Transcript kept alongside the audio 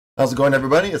How's it going,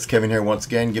 everybody? It's Kevin here once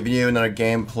again, giving you another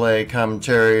gameplay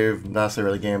commentary, not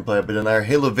necessarily gameplay, but another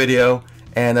Halo video.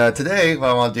 And today,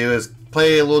 what I want to do is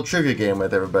play a little trivia game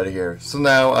with everybody here. So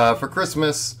now, for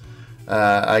Christmas,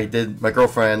 my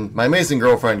amazing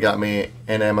girlfriend got me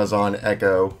an Amazon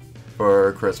Echo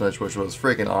for Christmas, which was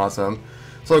freaking awesome.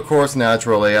 So of course,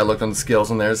 naturally, I looked on the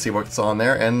skills on there to see what's on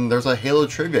there, and there's a Halo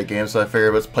trivia game, so I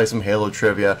figured let's play some Halo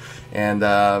trivia, and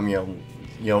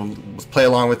let's play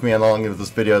along with me along with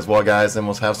this video as well, guys, and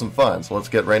we'll have some fun. So let's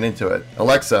get right into it.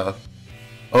 Alexa,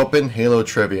 open Halo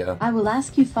trivia. I will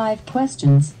ask you 5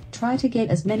 questions. Try to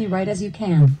get as many right as you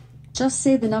can. Just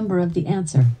say the number of the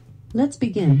answer. Let's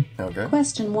begin. Okay.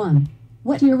 Question 1.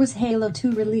 What year was Halo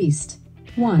 2 released?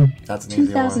 1. That's an easy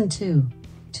 2002. one.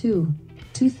 2.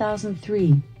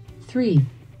 2003. 3.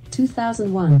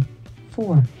 2001.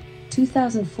 4.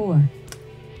 2004.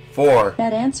 4.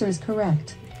 That answer is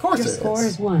correct. Of course Your it score is.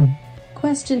 is 1.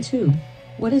 Question 2.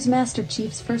 What is Master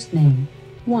Chief's first name?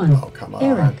 1. Oh, come on.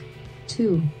 Eric.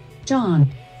 2.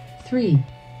 John. 3.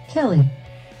 Kelly.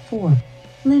 4.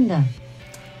 Linda.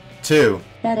 2.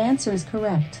 That answer is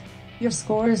correct. Your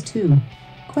score is 2.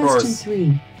 Question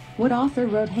 3. What author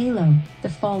wrote Halo, The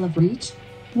Fall of Reach?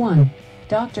 1.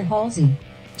 Dr. Halsey.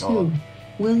 2. Oh.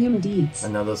 William Dietz. I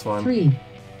know this one. 3.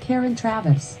 Karen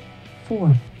Travis.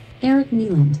 4. Eric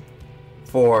Neeland.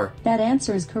 4. That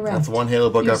answer is correct. That's one Halo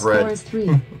book Your I've read. score is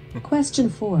 3. Question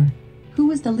 4. Who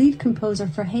was the lead composer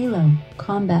for Halo,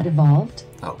 Combat Evolved?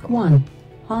 Oh, come 1.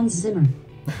 Hans Zimmer.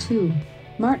 2.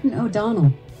 Martin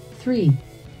O'Donnell. 3.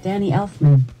 Danny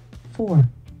Elfman. 4.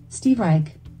 Steve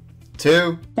Reich.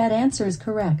 2. That answer is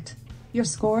correct. Your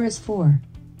score is 4.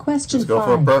 Question Let's go 5.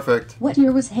 for a perfect. What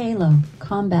year was Halo,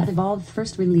 Combat Evolved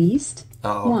first released?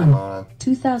 Oh, 1. come on.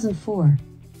 2004.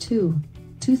 2.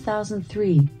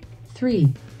 2003.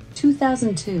 3.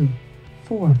 2002.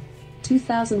 4.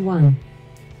 2001.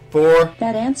 4.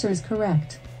 That answer is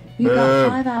correct. You got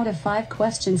 5 out of 5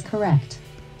 questions correct.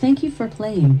 Thank you for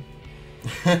playing.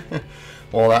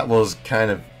 Well, that was kind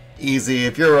of easy.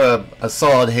 If you're a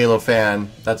solid Halo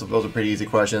fan, those are pretty easy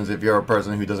questions. If you're a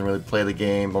person who doesn't really play the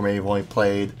game, or maybe you've only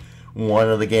played one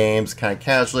of the games kind of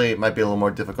casually, it might be a little more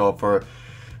difficult for,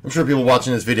 I'm sure, people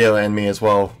watching this video and me as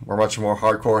well. We're much more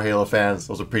hardcore Halo fans.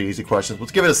 Those are pretty easy questions.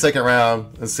 Let's give it a second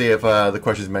round and see if the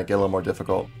questions might get a little more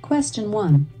difficult. Question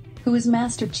 1. Who is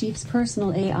Master Chief's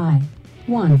personal AI?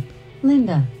 1.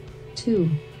 Linda. 2.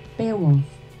 Beowulf.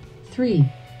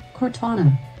 3.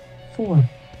 Cortana. 4.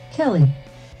 Kelly.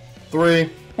 3.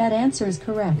 That answer is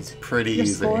correct. Pretty Your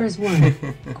easy. score is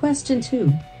 1. Question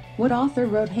 2. What author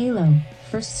wrote Halo,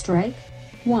 First Strike?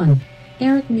 1.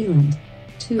 Eric Neeland.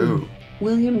 2. Ooh.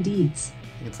 William Dietz.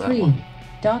 It's that 3. one.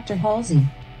 Dr. Halsey.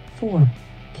 4.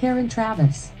 Karen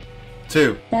Travis.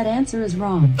 2. That answer is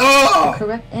wrong. Oh! The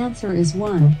correct answer is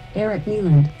 1. Eric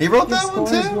Neeland. He wrote Your that one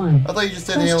score too? is 1. I thought you just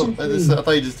did Question Halo. 3. I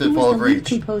thought you just did Who Fall was of the lead Reach.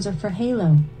 composer for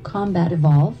Halo, Combat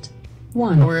Evolved?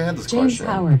 1. Oh, we already had this James question.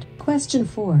 Howard. Question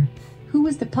 4. Who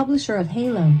was the publisher of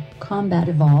Halo, Combat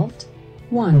Evolved?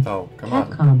 1. Oh, come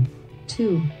on. Capcom.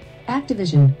 2.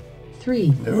 Activision. 3.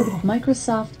 No.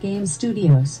 Microsoft Game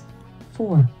Studios.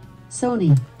 4.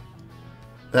 Sony.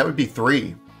 That would be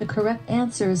 3. The correct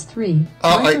answer is 3.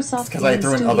 Oh, Microsoft because I Game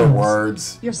threw in Studios. other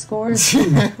words. Your score is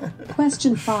 2.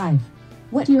 Question 5.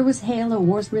 What year was Halo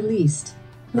Wars released?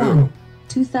 1. Ooh.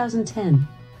 2010.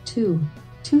 2.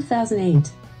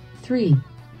 2008. 3.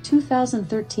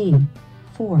 2013.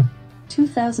 4.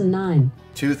 2009.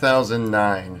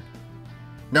 2009.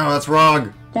 No, that's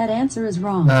wrong. That answer is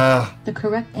wrong. The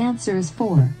correct answer is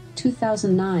 4.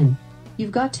 2009.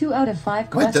 You've got 2 out of 5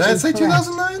 Wait, questions did I say correct.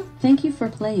 2009? Thank you for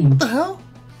playing. What the hell?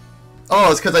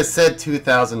 Oh, it's because I said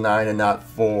 2009 and not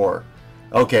 4.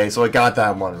 Okay, so I got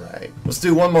that one right. Let's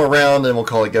do one more round and we'll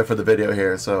call it good for the video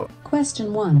here. So,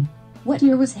 Question 1. What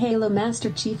year was Halo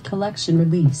Master Chief Collection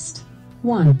released?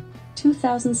 1.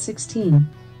 2016.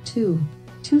 2.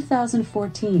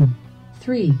 2014.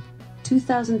 3.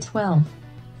 2012.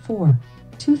 4.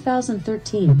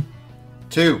 2013.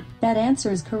 2. That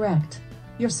answer is correct.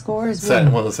 Your score is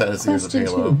One 1. of the saddest years of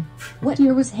Question Halo. 2. What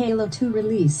year was Halo 2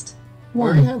 released? We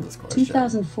already 1. had this question.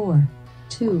 2004.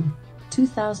 2.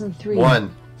 2003.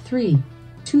 1. 3.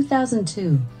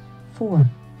 2002. 4.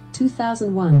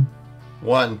 2001.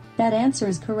 1. That answer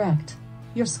is correct.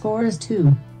 Your score is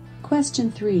 2.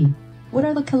 Question 3. What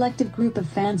are the collective group of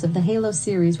fans of the Halo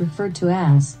series referred to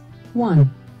as? 1.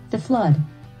 The Flood.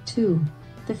 2.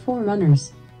 The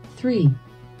Forerunners. 3.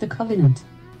 The Covenant.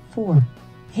 4.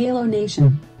 Halo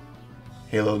Nation.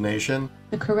 Halo Nation.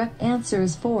 The correct answer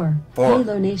is 4. 4.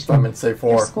 Halo Nation. So I meant to say 4.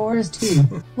 Your score is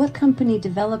 2. What company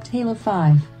developed Halo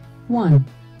 5? 1.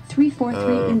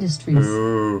 343 Industries.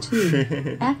 Ooh.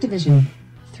 2. Activision.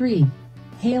 3.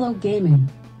 Halo Gaming.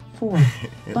 4.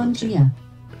 Bungie.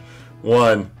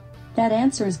 1. That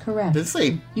answer is correct. Did it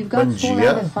say You've got Bungie? 4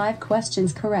 out of 5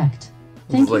 questions correct.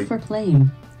 Thank you like- for playing.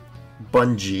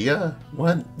 Bungie?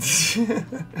 What?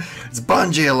 It's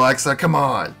Bungie, Alexa, come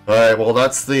on! Alright, well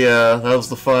that's the, that was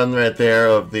the fun right there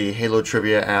of the Halo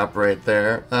Trivia app right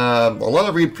there. A lot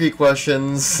of repeat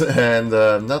questions, and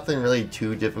nothing really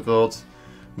too difficult.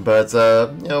 But,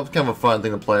 you know, kind of a fun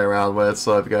thing to play around with,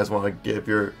 so if you guys want to give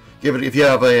it, if you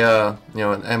have a, you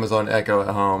know, an Amazon Echo at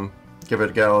home, give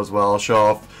it a go as well. Show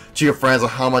off to your friends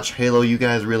how much Halo you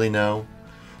guys really know,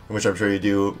 which I'm sure you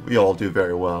do. You all do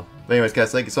very well. But anyways,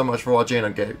 guys, thank you so much for watching. I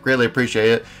greatly appreciate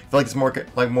it. If you like this more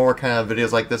kind of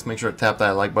videos like this, make sure to tap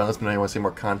that like button. Let me know you want to see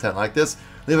more content like this.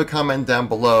 Leave a comment down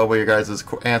below where your guys'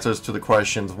 answers to the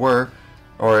questions were,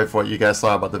 or if what you guys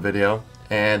thought about the video.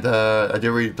 And I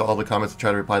do read all the comments and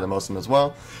try to reply to most of them as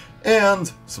well. And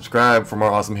subscribe for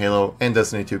more awesome Halo and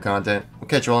Destiny 2 content. We'll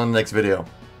catch you all in the next video.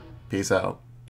 Peace out.